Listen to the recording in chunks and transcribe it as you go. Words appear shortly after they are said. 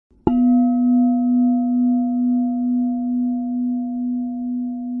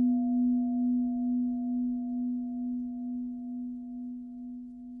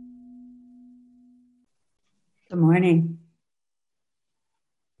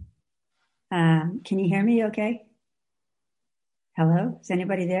Can you hear me okay? Hello? Is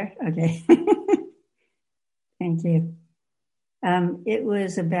anybody there? Okay. Thank you. It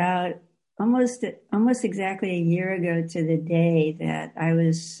was about almost exactly a year ago to the day that I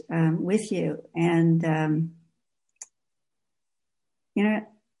was with you. And, you know,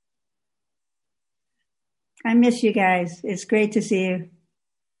 I miss you guys. It's great to see you.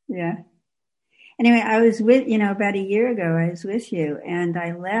 Yeah. Anyway, I was about a year ago, I was with you and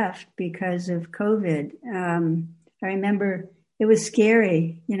I left because of COVID. I remember it was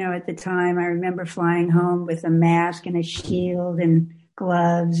scary, at the time. I remember flying home with a mask and a shield and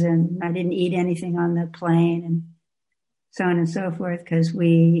gloves, and I didn't eat anything on the plane and so on and so forth because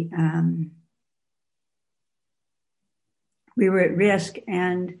we were at risk.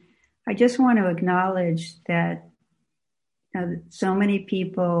 And I just want to acknowledge that so many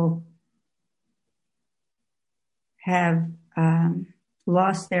people have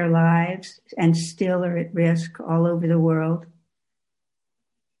lost their lives and still are at risk all over the world.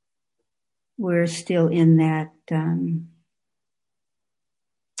 We're still in that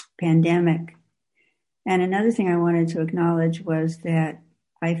pandemic. And another thing I wanted to acknowledge was that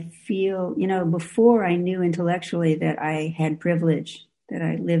I feel, before I knew intellectually that I had privilege, that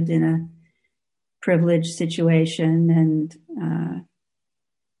I lived in a privileged situation, and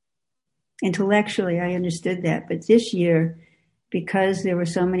intellectually I understood that. But this year, because there were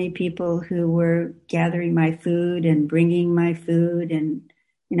so many people who were gathering my food and bringing my food, and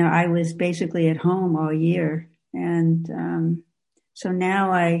I was basically at home all year. And so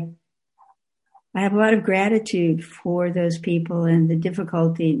now I have a lot of gratitude for those people and the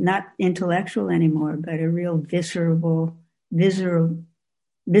difficulty, not intellectual anymore, but a real visceral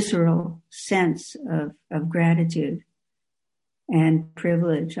sense of gratitude and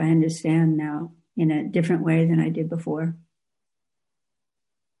privilege. I understand now in a different way than I did before.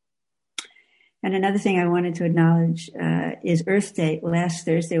 And another thing I wanted to acknowledge is Earth Day. Last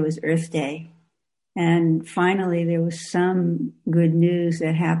Thursday was Earth Day. And finally, there was some good news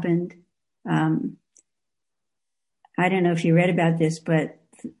that happened. I don't know if you read about this, but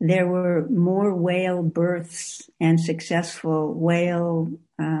there were more whale births and successful whale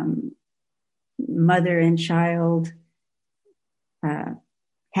mother and child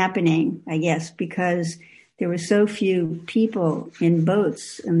happening, I guess, because there were so few people in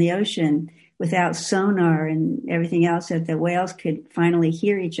boats in the ocean without sonar and everything else that the whales could finally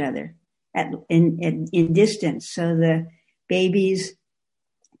hear each other in distance. So the babies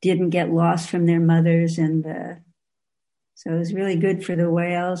didn't get lost from their mothers, and so it was really good for the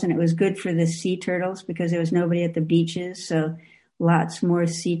whales, and it was good for the sea turtles because there was nobody at the beaches. So lots more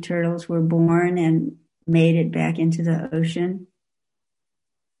sea turtles were born and made it back into the ocean.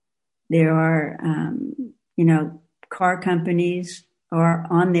 There are, car companies are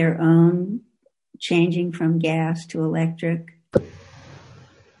on their own changing from gas to electric.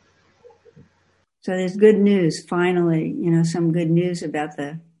 So there's good news, finally, some good news about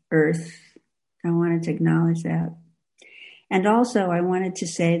the earth. I wanted to acknowledge that. And also I wanted to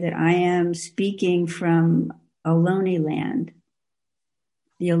say that I am speaking from Ohlone land.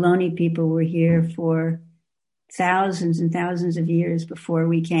 The Ohlone people were here for thousands and thousands of years before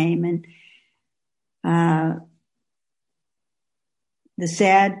we came. And the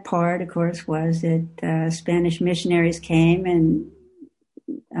sad part, of course, was that Spanish missionaries came and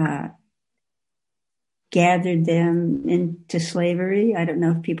gathered them into slavery. I don't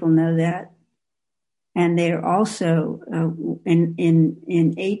know if people know that. And they're also, in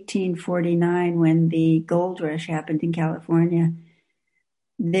 1849, when the gold rush happened in California,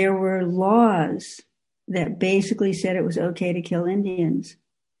 there were laws that basically said it was okay to kill Indians.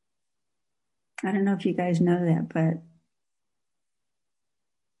 I don't know if you guys know that, but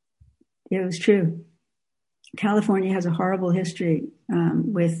it was true. California has a horrible history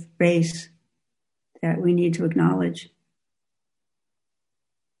with race that we need to acknowledge.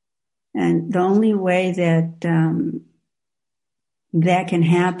 And the only way that that can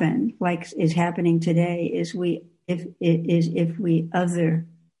happen, like is happening today, is if we other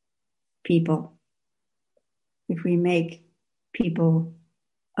people, if we make people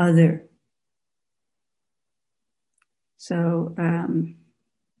other. So I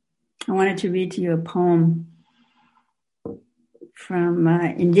wanted to read to you a poem from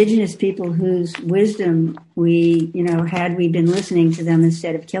indigenous people whose wisdom we, had we been listening to them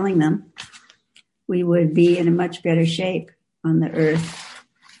instead of killing them, we would be in a much better shape on the earth.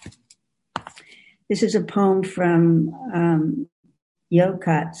 This is a poem from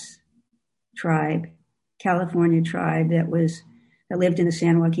Yokat's tribe, California tribe that lived in the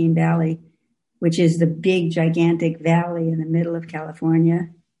San Joaquin Valley, which is the big, gigantic valley in the middle of California.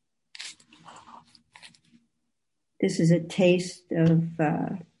 This is a taste of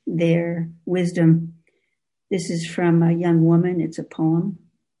their wisdom. This is from a young woman. It's a poem.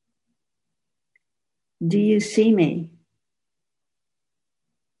 Do you see me?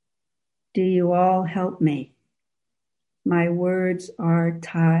 Do you all help me? My words are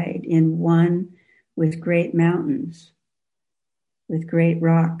tied in one with great mountains, with great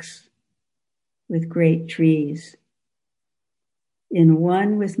rocks, with great trees, in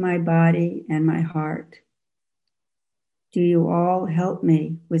one with my body and my heart. Do you all help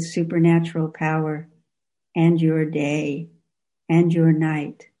me with supernatural power and your day and your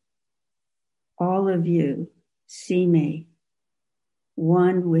night? All of you see me,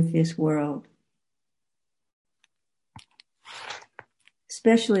 one with this world.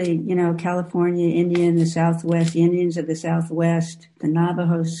 Especially, California, Indian, the Southwest, the Indians of the Southwest, the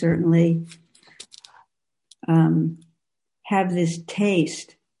Navajos certainly have this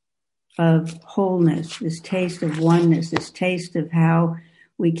taste of wholeness, this taste of oneness, this taste of how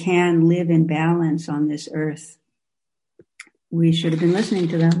we can live in balance on this earth. We should have been listening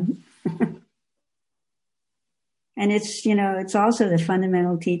to them. And it's also the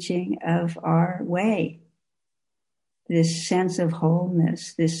fundamental teaching of our way. This sense of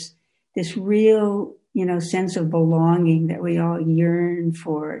wholeness, this real, sense of belonging that we all yearn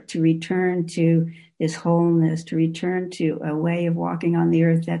for, to return to this wholeness, to return to a way of walking on the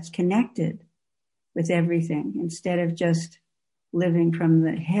earth that's connected with everything instead of just living from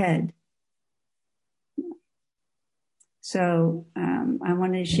the head. So I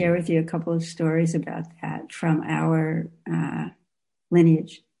wanted to share with you a couple of stories about that from our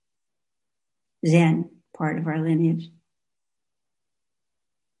lineage, Zen part of our lineage.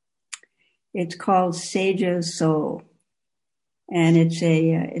 It's called Seijo's Soul, and it's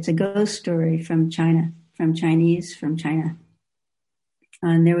a ghost story from China, from China.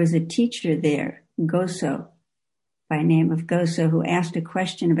 And there was a teacher there, Goso, by name of Goso, who asked a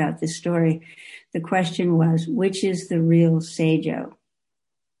question about this story. The question was, which is the real Seijo?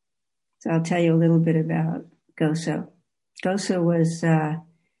 So I'll tell you a little bit about Goso. Goso was a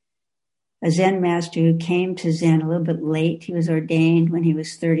Zen master who came to Zen a little bit late. He was ordained when he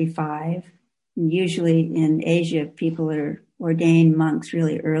was 35. And usually in Asia, people are ordained monks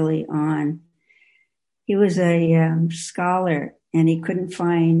really early on. He was a scholar, and he couldn't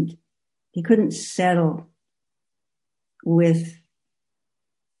settle with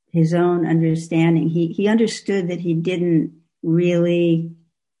his own understanding. He understood that he didn't really,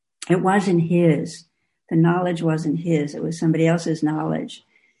 it wasn't his. The knowledge wasn't his. It was somebody else's knowledge.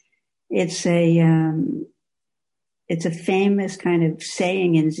 It's a famous kind of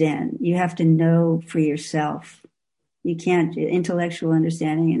saying in Zen. You have to know for yourself. You can't, intellectual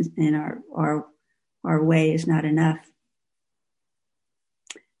understanding in our way is not enough.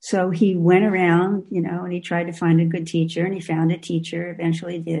 So he went around, and he tried to find a good teacher, and he found a teacher,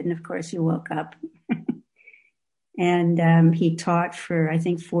 eventually did. And of course he woke up and he taught for, I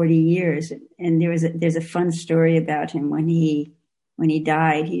think, 40 years. And there's a fun story about him. When he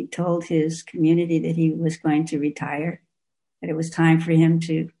died, he told his community that he was going to retire, that it was time for him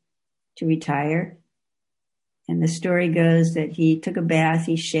to retire. And the story goes that he took a bath,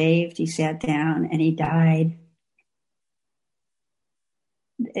 he shaved, he sat down, and he died.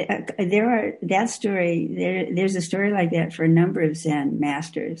 There's a story like that for a number of Zen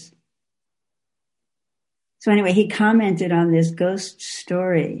masters. So anyway, he commented on this ghost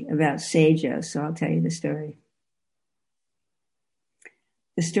story about Seijo, so I'll tell you the story.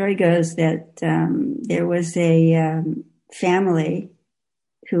 The story goes that there was a family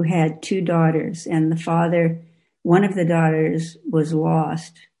who had two daughters, and one of the daughters was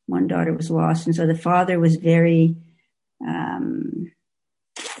lost. One daughter was lost, and so the father was very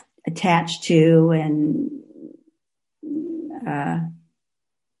attached to and,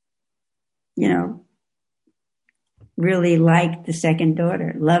 really liked the second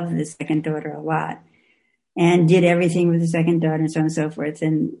daughter, loved the second daughter a lot, and did everything with the second daughter and so on and so forth.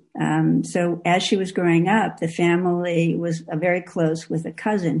 And so as she was growing up, the family was very close with a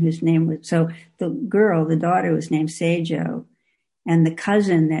cousin whose name was, so the daughter was named Seijo, and the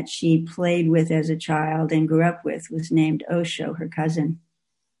cousin that she played with as a child and grew up with was named Osho, her cousin.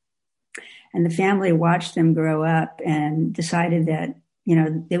 And the family watched them grow up and decided that,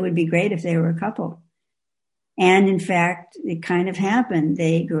 it would be great if they were a couple. And in fact, it kind of happened.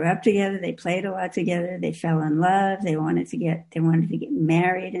 They grew up together. They played a lot together. They fell in love. They wanted to get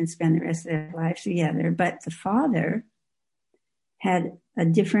married and spend the rest of their lives together. But the father had a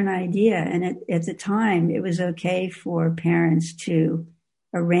different idea. And at the time, it was okay for parents to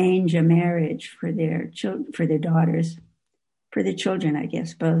arrange a marriage for their daughters, for the children, I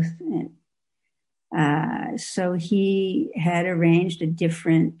guess, both. So he had arranged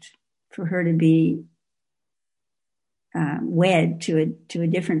for her to be wed to a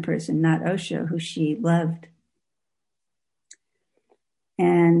different person, not Osho, who she loved.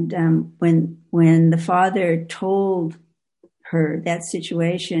 And when the father told her that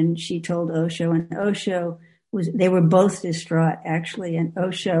situation, she told Osho, and they were both distraught actually, and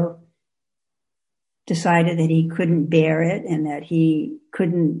Osho decided that he couldn't bear it and that he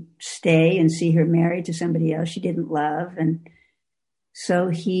couldn't stay and see her married to somebody else she didn't love. And so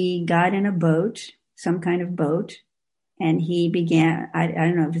he got in a boat, some kind of boat, and he began, I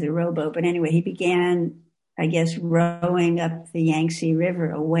don't know if it was a rowboat, but anyway, he began, I guess, rowing up the Yangtze River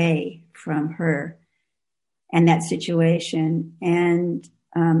away from her and that situation. And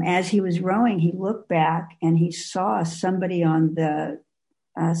as he was rowing, he looked back and he saw somebody on the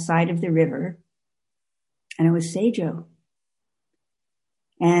side of the river, and it was Seijo.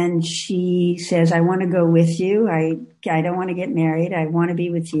 And she says, I want to go with you. I don't want to get married. I want to be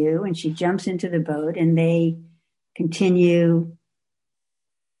with you. And she jumps into the boat and they continue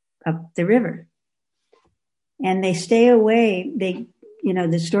up the river. And they stay away.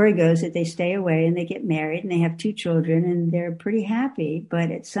 The story goes that they stay away and they get married and they have 2 children and they're pretty happy. But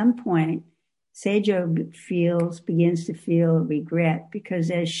at some point, Seijo begins to feel regret,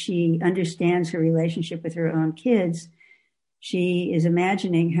 because as she understands her relationship with her own kids, she is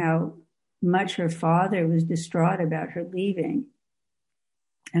imagining how much her father was distraught about her leaving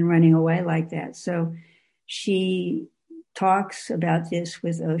and running away like that. So she talks about this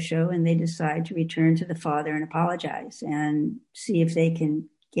with Osho, and they decide to return to the father and apologize and see if they can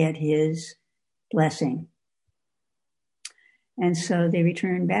get his blessing. And so they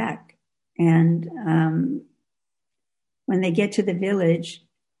return back. And when they get to the village,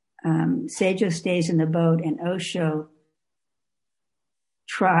 Seijo stays in the boat, and Osho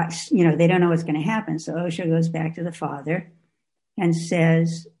tries, they don't know what's going to happen. So Osho goes back to the father and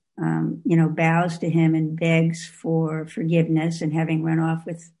says, bows to him and begs for forgiveness and having run off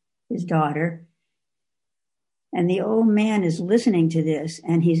with his daughter. And the old man is listening to this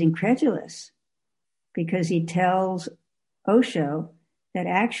and he's incredulous, because he tells Osho that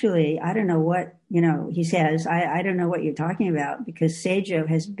actually, I don't know what, he says, I don't know what you're talking about, because Seijo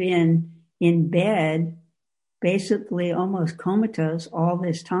has been in bed, basically almost comatose all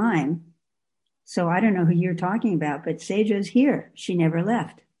this time. So I don't know who you're talking about, but Seijo's here. She never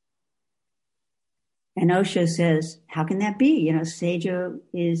left. And Osho says, how can that be? Seijo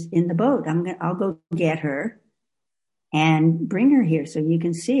is in the boat. I'll go get her and bring her here so you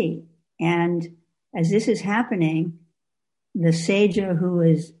can see. And as this is happening, the Seijo who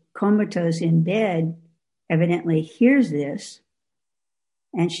is comatose in bed evidently hears this,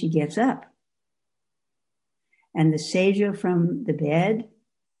 and she gets up. And the Seijo from the bed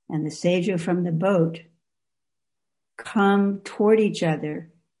and the Seijo from the boat come toward each other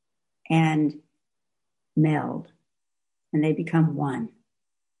and meld, and they become one.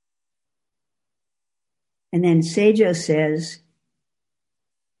 And then Seijo says,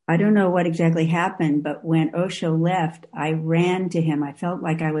 I don't know what exactly happened, but when Osho left, I ran to him. I felt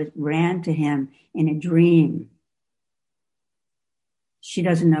like ran to him in a dream. She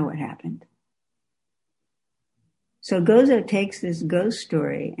doesn't know what happened. So Gozo takes this ghost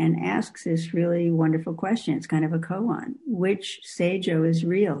story and asks this really wonderful question. It's kind of a koan. Which Seijo is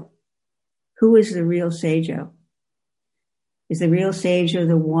real? Who is the real Seijo? Is the real Seijo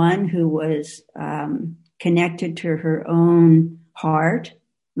the one who was connected to her own heart,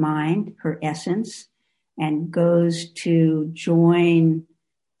 mind, her essence, and goes to join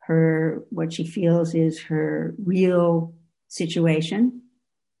her, what she feels is her real situation,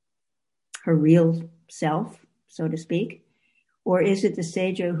 her real self, so to speak? Or is it the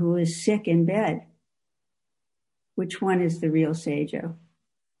Seijo who is sick in bed? Which one is the real Seijo?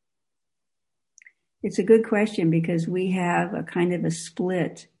 It's a good question, because we have a kind of a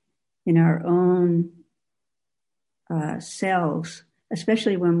split in our own selves,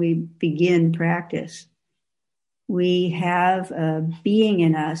 especially when we begin practice. We have a being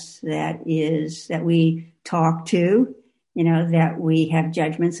in us that we talk to, that we have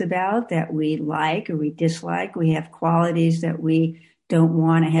judgments about, that we like or we dislike. We have qualities that we don't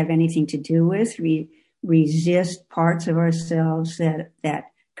want to have anything to do with. We resist parts of ourselves that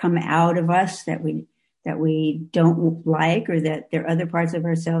come out of us that we don't like, or that there are other parts of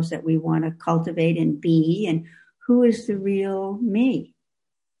ourselves that we want to cultivate and be. And who is the real me?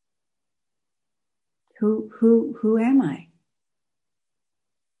 Who am I?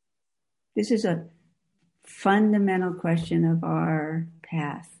 This is a fundamental question of our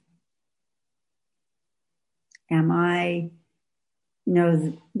path. Am I,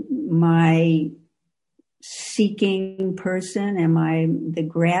 my seeking person? Am I the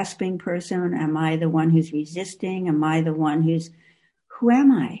grasping person? Am I the one who's resisting? Am I the one who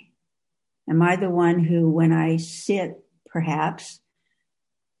am I? Am I the one who, when I sit, perhaps,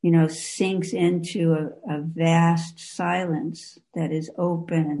 sinks into a vast silence that is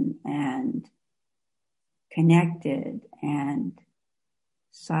open and connected and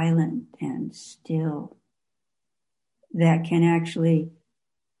silent and still, that can actually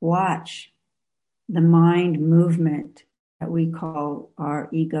watch the mind movement that we call our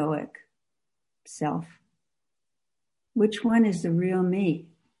egoic self? Which one is the real me?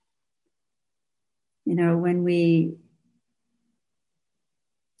 When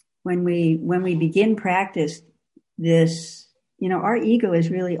we begin practice this, our ego is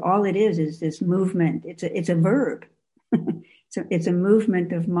really all it is this movement. It's a verb. It's a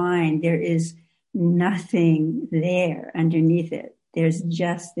movement of mind. There is nothing there underneath it. There's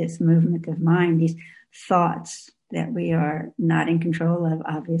just this movement of mind, these thoughts that we are not in control of,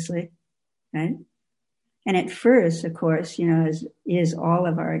 obviously, right? And at first, of course, as is all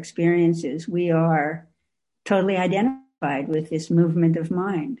of our experiences, we are totally identified with this movement of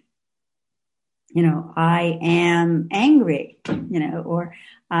mind. I am angry, or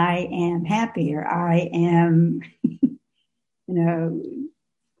I am happy, or I am,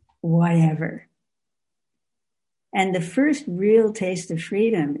 whatever. And the first real taste of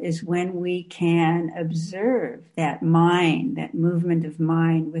freedom is when we can observe that mind, that movement of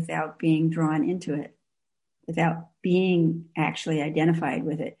mind, without being drawn into it, without being actually identified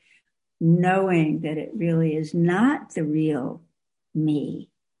with it, knowing that it really is not the real me.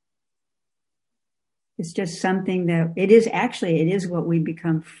 It's just something that it is what we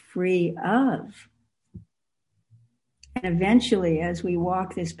become free of. And eventually, as we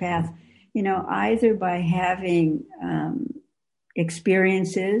walk this path, either by having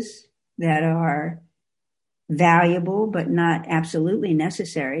experiences that are valuable but not absolutely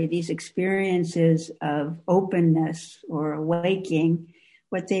necessary, these experiences of openness or awaking,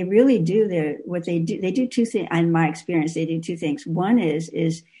 what they really do, they do two things. In my experience, they do two things. One is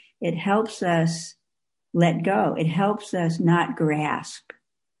it helps us let go. It helps us not grasp.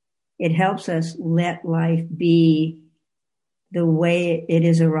 It helps us let life be the way it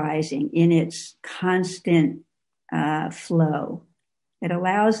is arising in its constant flow. It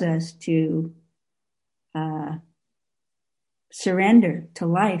allows us to surrender to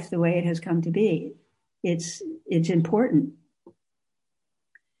life the way it has come to be. It's important.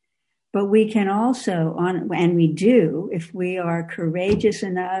 But we can also, and we do, if we are courageous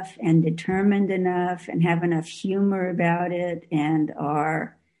enough and determined enough and have enough humor about it and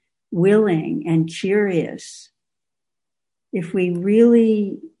are willing and curious, if we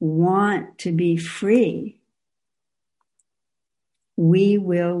really want to be free, we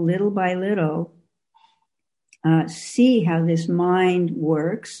will little by little see how this mind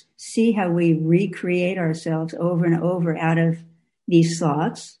works, see how we recreate ourselves over and over out of these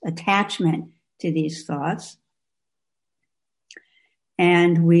thoughts, attachment to these thoughts,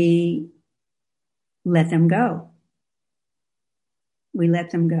 and we let them go. We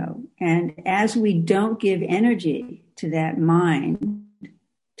let them go. And as we don't give energy to that mind,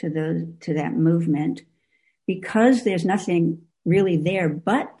 to that movement, because there's nothing really there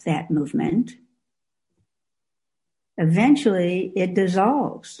but that movement, eventually it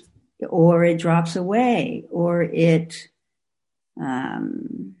dissolves, or it drops away, or it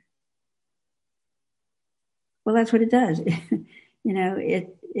well, that's what it does.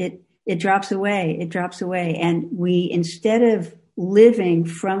 It drops away. And we, instead of living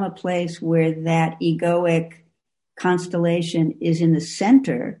from a place where that egoic constellation is in the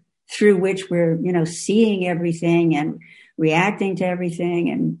center, through which we're, seeing everything and reacting to everything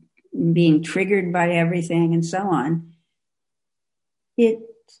and being triggered by everything and so on, it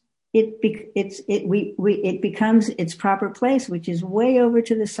becomes its proper place, which is way over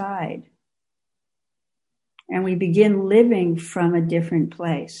to the side. And we begin living from a different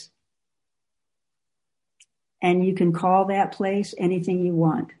place. And you can call that place anything you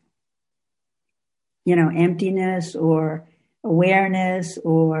want. Emptiness or awareness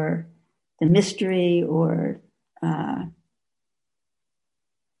or the mystery or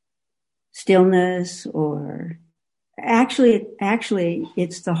stillness, or actually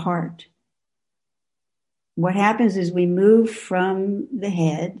it's the heart. What happens is we move from the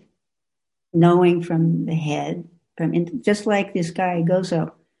head, knowing from the head, just like this guy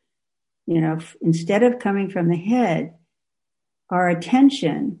Gozo, instead of coming from the head, our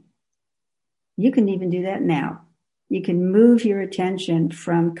attention, you can even do that now. You can move your attention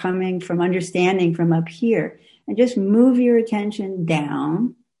from understanding from up here, and just move your attention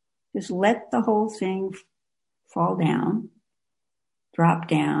down. Just let the whole thing fall down, drop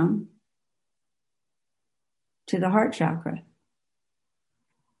down to the heart chakra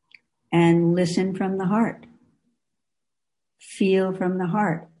and listen from the heart. Feel from the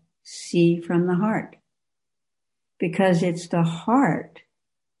heart. See from the heart. Because it's the heart,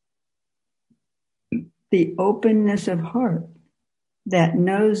 the openness of heart, that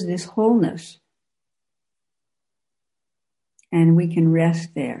knows this wholeness. And we can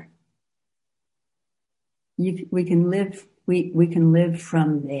rest there. We can live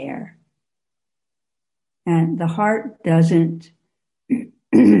from there. And the heart doesn't,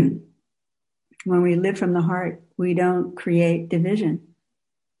 when we live from the heart, we don't create division.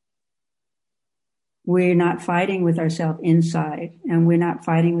 We're not fighting with ourselves inside, and we're not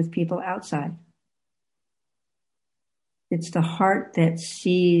fighting with people outside. It's the heart that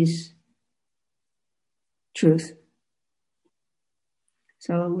sees truth.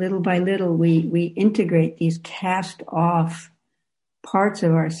 So little by little, we integrate these cast off parts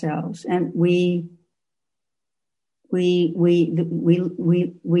of ourselves, and we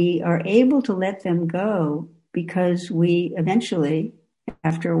are able to let them go because we eventually,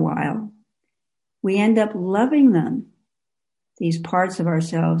 after a while, we end up loving them. These parts of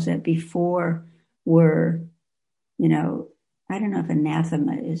ourselves that before were, I don't know if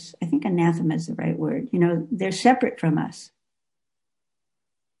anathema is, I think anathema is the right word. They're separate from us.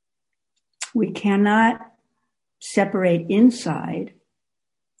 We cannot separate inside.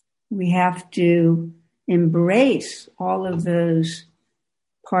 We have to embrace all of those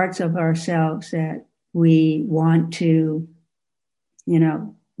parts of ourselves that we want to,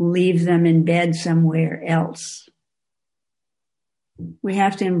 leave them in bed somewhere else. We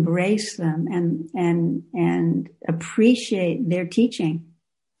have to embrace them and appreciate their teaching,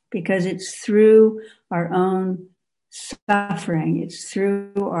 because it's through our own suffering. It's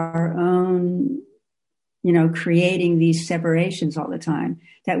through our own, creating these separations all the time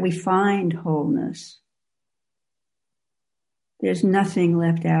that we find wholeness. There's nothing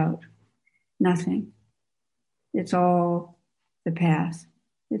left out. Nothing. It's all the path.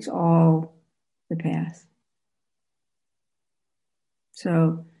 It's all the path.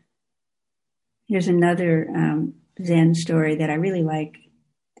 So here's another Zen story that I really like.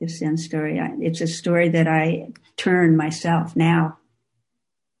 This Zen story. It's a story that I turn myself now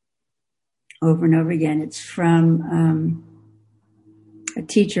over and over again. It's from a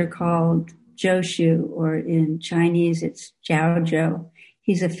teacher called Joshu, or in Chinese it's Jiao Zhou.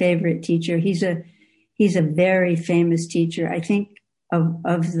 He's a favorite teacher. He's a very famous teacher. I think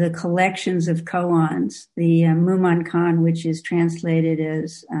of the collections of koans, the Mumonkan, which is translated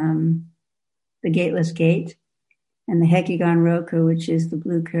as the Gateless Gate, and the Hekigan Roku, which is the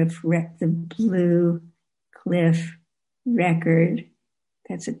Blue Cliff Record.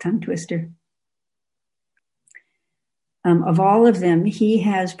 That's a tongue twister. Of all of them, he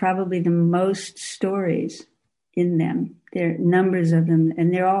has probably the most stories in them. There are numbers of them,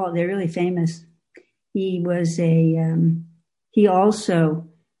 and they're really famous. He also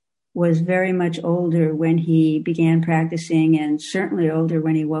was very much older when he began practicing, and certainly older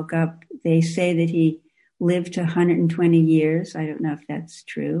when he woke up. They say that he lived to 120 years. I don't know if that's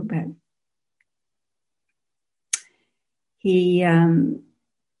true, but he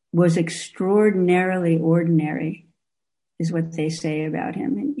was extraordinarily ordinary, is what they say about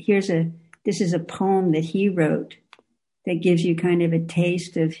him. And this is a poem that he wrote that gives you kind of a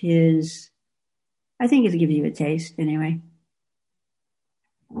taste of his, I think it'll give you a taste anyway.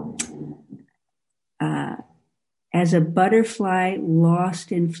 As a butterfly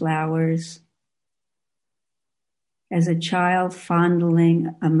lost in flowers, as a child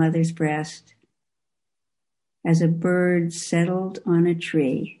fondling a mother's breast, as a bird settled on a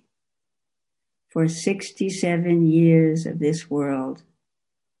tree, for 67 years of this world,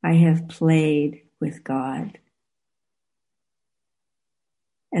 I have played with God.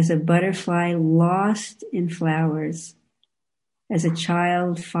 As a butterfly lost in flowers, as a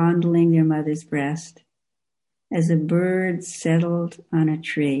child fondling their mother's breast, as a bird settled on a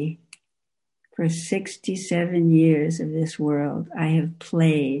tree, for 67 years of this world, I have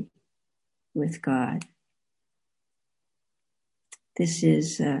played with God. This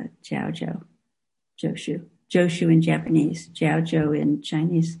is Jiao Zhou, Joshu. Joshu in Japanese, Jiao Zhou in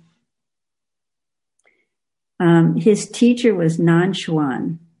Chinese. His teacher was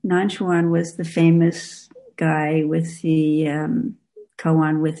Nanshuan. Nanshuan was the famous guy with the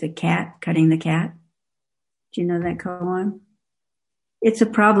koan with the cat, cutting the cat. Do you know that koan? It's a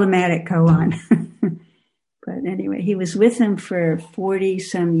problematic koan. But anyway, he was with him for 40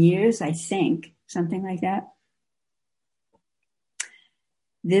 some years, I think, something like that.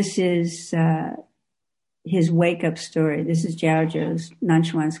 This is his wake-up story. This is Jiaozhou's,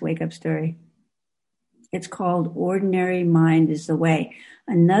 Nanchuan's wake-up story. It's called Ordinary Mind is the Way.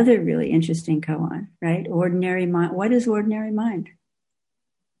 Another really interesting koan, right? Ordinary mind. What is ordinary mind?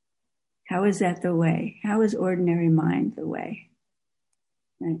 How is that the way? How is ordinary mind the way?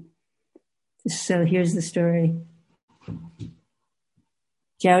 Right. So here's the story.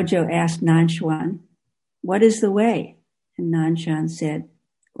 Jiaozhou asked Nanchuan, what is the way? And Nanchuan said,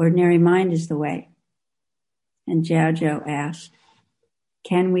 ordinary mind is the way. And Jiaozhou asked,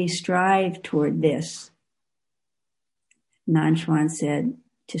 can we strive toward this? Nanchuan said,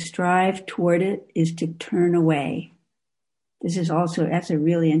 to strive toward it is to turn away. This is also, that's a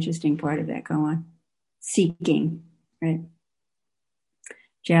really interesting part of that koan. Seeking, right?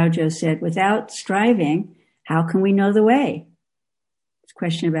 Jiaozhou said, without striving, how can we know the way? It's a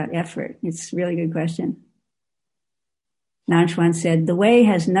question about effort. It's a really good question. Nanchuan said, the way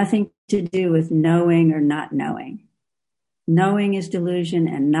has nothing to do with knowing or not knowing. Knowing is delusion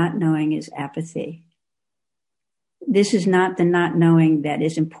and not knowing is apathy. This is not the not knowing that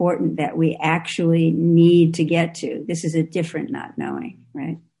is important that we actually need to get to. This is a different not knowing,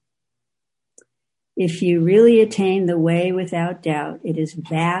 right? If you really attain the way without doubt, it is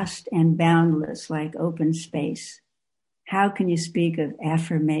vast and boundless like open space. How can you speak of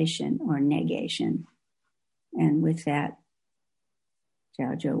affirmation or negation? And with that,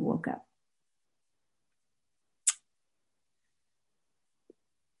 Jiaozhou woke up.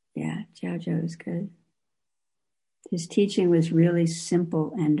 Yeah, Jiaozhou is good. His teaching was really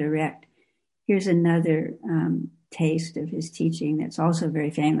simple and direct. Here's another taste of his teaching that's also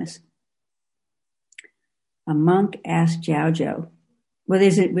very famous. A monk asked Jiaozhou,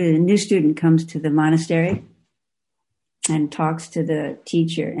 a new student comes to the monastery and talks to the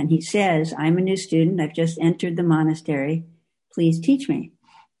teacher, and he says, I'm a new student, I've just entered the monastery, please teach me.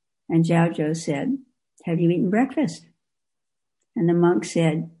 And Jiaozhou said, have you eaten breakfast? And the monk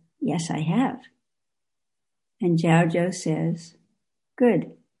said, yes, I have. And Jiaozhou says,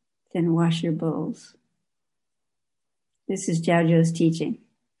 good, then wash your bowls. This is Jiaozhou's teaching.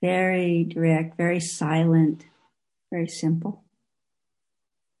 Very direct, very silent, very simple.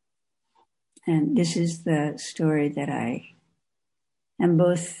 And this is the story that I am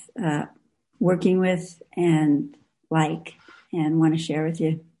both working with and like and want to share with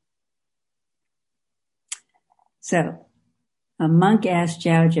you. So, a monk asked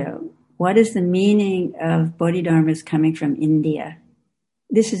Jiaozhou, what is the meaning of Bodhidharmas coming from India?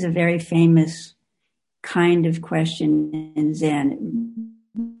 This is a very famous kind of question in Zen.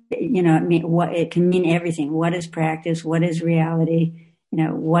 You know, it can mean everything. What is practice? What is reality? You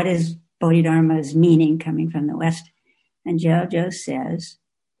know, what is Bodhidharma's meaning coming from the West? And Jiaozhou says,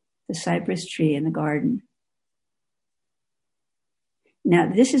 the cypress tree in the garden.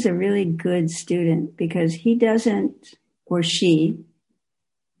 Now, this is a really good student because he doesn't, or she,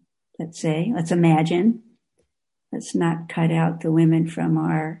 let's imagine, let's not cut out the women from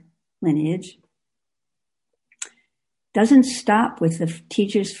our lineage, doesn't stop with the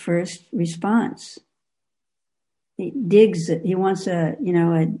teacher's first response. He digs it. He wants a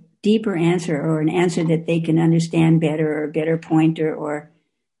deeper answer or an answer that they can understand better or a better pointer or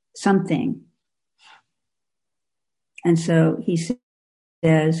something. And so he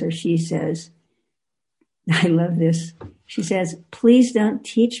says, or she says, I love this. She says, please don't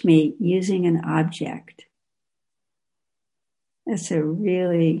teach me using an object. That's a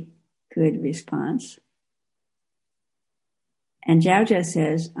really good response. And Jiaozhou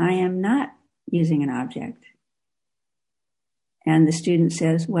says, I am not using an object. And the student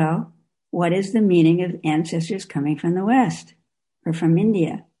says, well, what is the meaning of ancestors coming from the West or from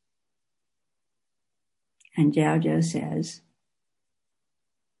India? And Jiaozhou says,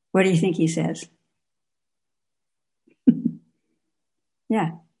 what do you think he says?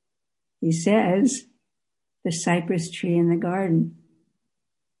 Yeah, he says, the cypress tree in the garden.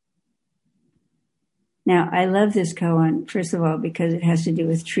 Now, I love this koan, first of all, because it has to do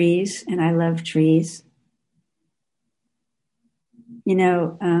with trees, and I love trees. You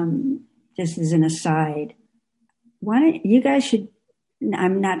know, just as an aside, why don't you guys should,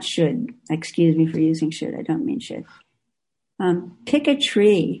 I'm not should, excuse me for using should, I don't mean should. Pick a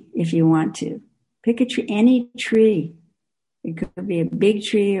tree if you want to. Pick a tree, any tree. It could be a big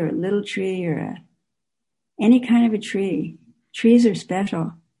tree or a little tree or any kind of a tree. Trees are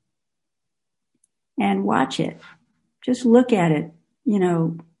special. And watch it. Just look at it, you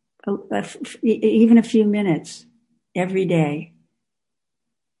know, even a few minutes every day.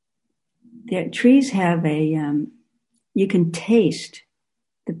 The trees have you can taste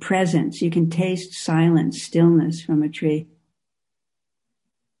the presence. You can taste silence, stillness from a tree.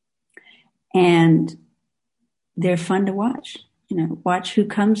 And they're fun to watch. Watch who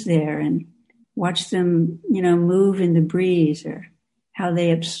comes there and watch them, move in the breeze, or how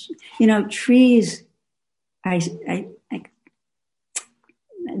they, trees.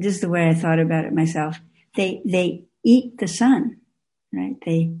 This is the way I thought about it myself. They eat the sun, right?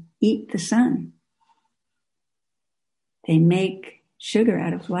 They eat the sun. They make sugar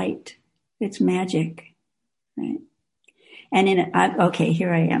out of light. It's magic, right? And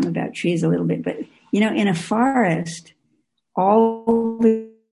here I am about trees a little bit, but in a forest, all the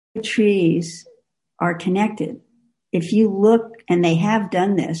trees are connected. If you look, and they have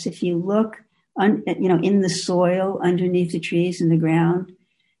done this, if you look, in the soil underneath the trees in the ground,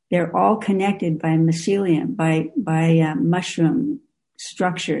 they're all connected by mycelium, by mushroom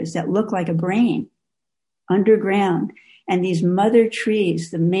structures that look like a brain underground. And these mother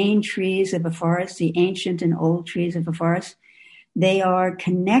trees, the main trees of a forest, the ancient and old trees of a forest, they are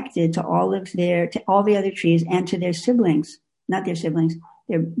connected to all the other trees and to their siblings, not their siblings,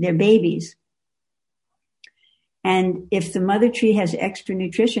 their babies. And if the mother tree has extra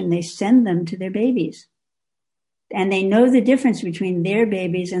nutrition, they send them to their babies. And they know the difference between their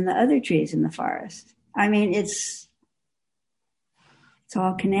babies and the other trees in the forest. I mean, it's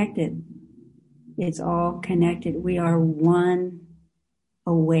all connected. It's all connected. We are one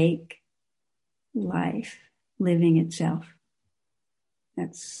awake life living itself.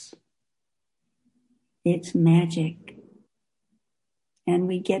 It's magic. And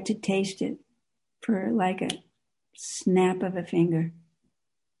we get to taste it for like a snap of a finger.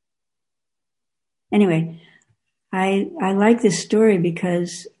 Anyway, I like this story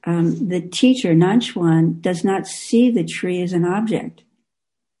because the teacher, Nanchuan, does not see the tree as an object.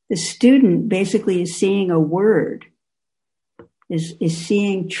 The student basically is seeing a word, is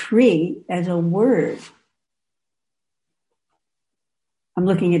seeing tree as a word. I'm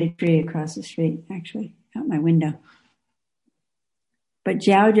looking at a tree across the street, actually, out my window. But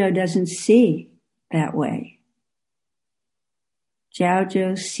Jiaozhou doesn't see that way.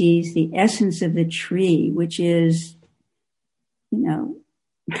 Jiaozhou sees the essence of the tree, which is, you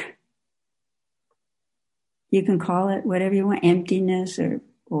can call it whatever you want, emptiness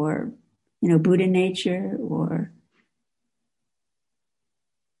or Buddha nature or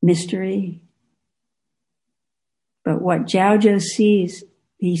mystery. But what Jiaozhou sees,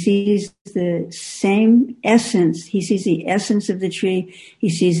 he sees the same essence. He sees the essence of the tree. He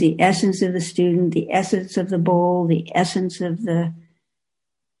sees the essence of the student, the essence of the bowl, the essence of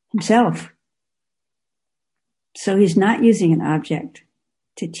himself. So he's not using an object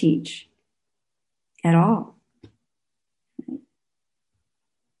to teach at all.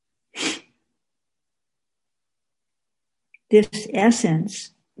 This essence,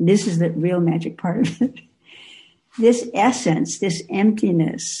 this is the real magic part of it. This essence, this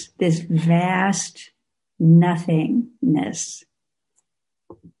emptiness, this vast nothingness,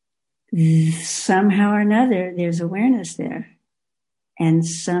 somehow or another, there's awareness there. And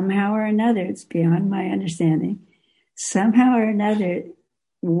somehow or another, it's beyond my understanding, somehow or another,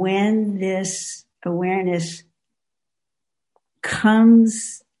 when this awareness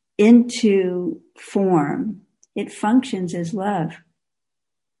comes into form, it functions as love.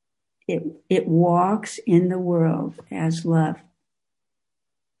 It walks in the world as love.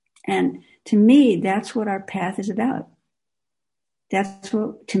 And to me, that's what our path is about. That's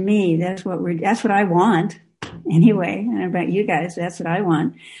what I want anyway. And about you guys, that's what I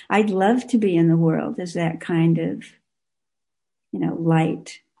want. I'd love to be in the world as that kind of,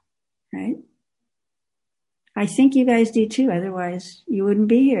 light, right? I think you guys do too. Otherwise you wouldn't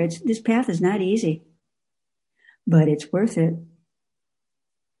be here. This path is not easy, but it's worth it.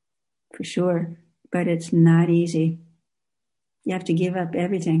 For sure, but it's not easy. You have to give up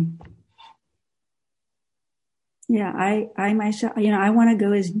everything. Yeah, I myself, I want to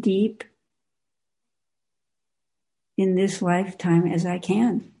go as deep in this lifetime as I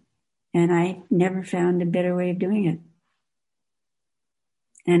can. And I never found a better way of doing it.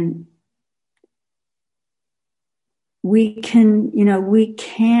 And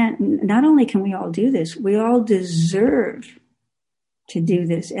not only can we all do this, we all deserve to do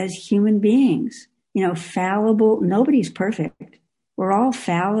this as human beings, fallible. Nobody's perfect. We're all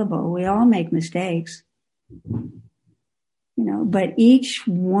fallible. We all make mistakes, but each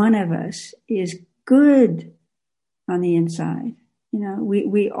one of us is good on the inside.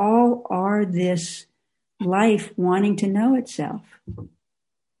 We all are this life wanting to know itself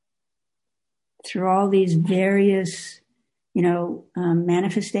through all these various,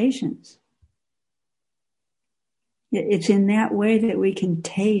 manifestations. It's in that way that we can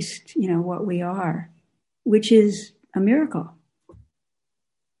taste, what we are, which is a miracle,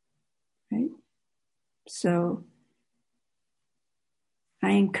 right? So I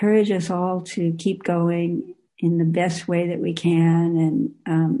encourage us all to keep going in the best way that we can.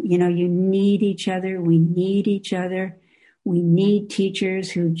 And, you need each other. We need each other. We need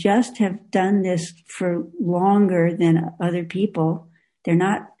teachers who just have done this for longer than other people. They're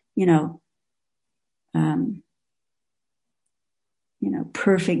not,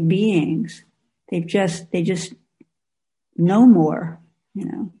 perfect beings. They just know more,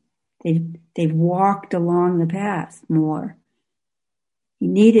 They've walked along the path more. You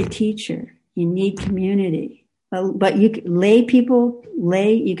need a teacher. You need community. But you could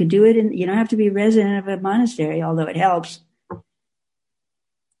you could do it you don't have to be resident of a monastery, although it helps.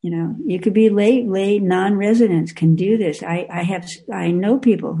 You could be lay non-residents can do this. I know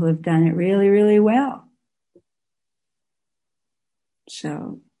people who have done it really, really well.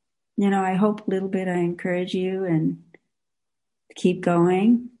 So, I hope a little bit I encourage you and keep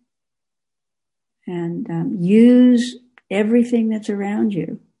going and use everything that's around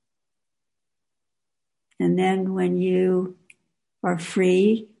you. And then when you are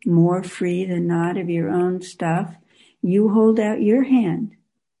free, more free than not of your own stuff, you hold out your hand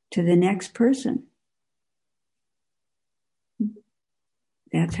to the next person.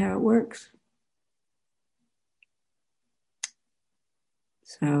 That's how it works.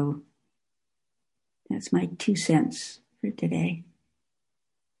 So that's my 2 cents for today.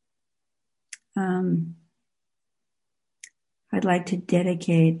 I'd like to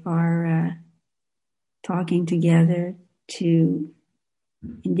dedicate our talking together to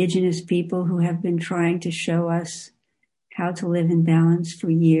Indigenous people who have been trying to show us how to live in balance for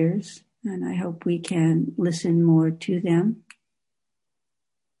years. And I hope we can listen more to them.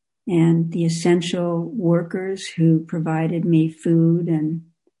 And the essential workers who provided me food and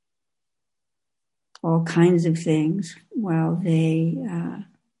all kinds of things while they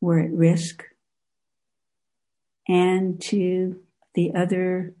were at risk. And to the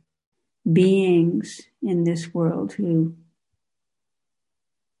other beings in this world who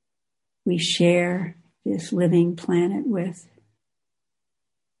we share this living planet with.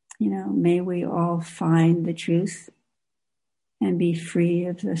 May we all find the truth and be free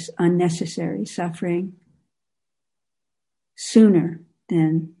of this unnecessary suffering sooner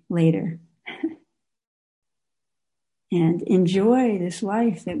than later. And enjoy this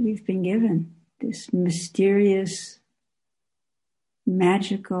life that we've been given, this mysterious,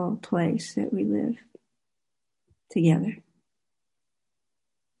 magical place that we live together.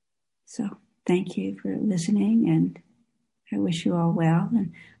 So thank you for listening, and I wish you all well.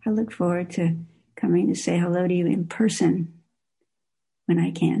 And I look forward to coming to say hello to you in person when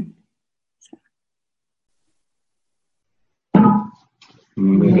I can.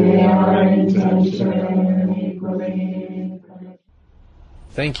 May our intention equally.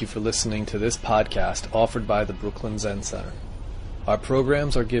 Thank you for listening to this podcast offered by the Brooklyn Zen Center. Our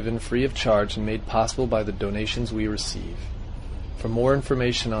programs are given free of charge and made possible by the donations we receive. For more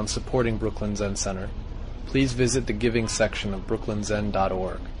information on supporting Brooklyn Zen Center, please visit the giving section of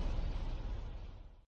brooklynzen.org.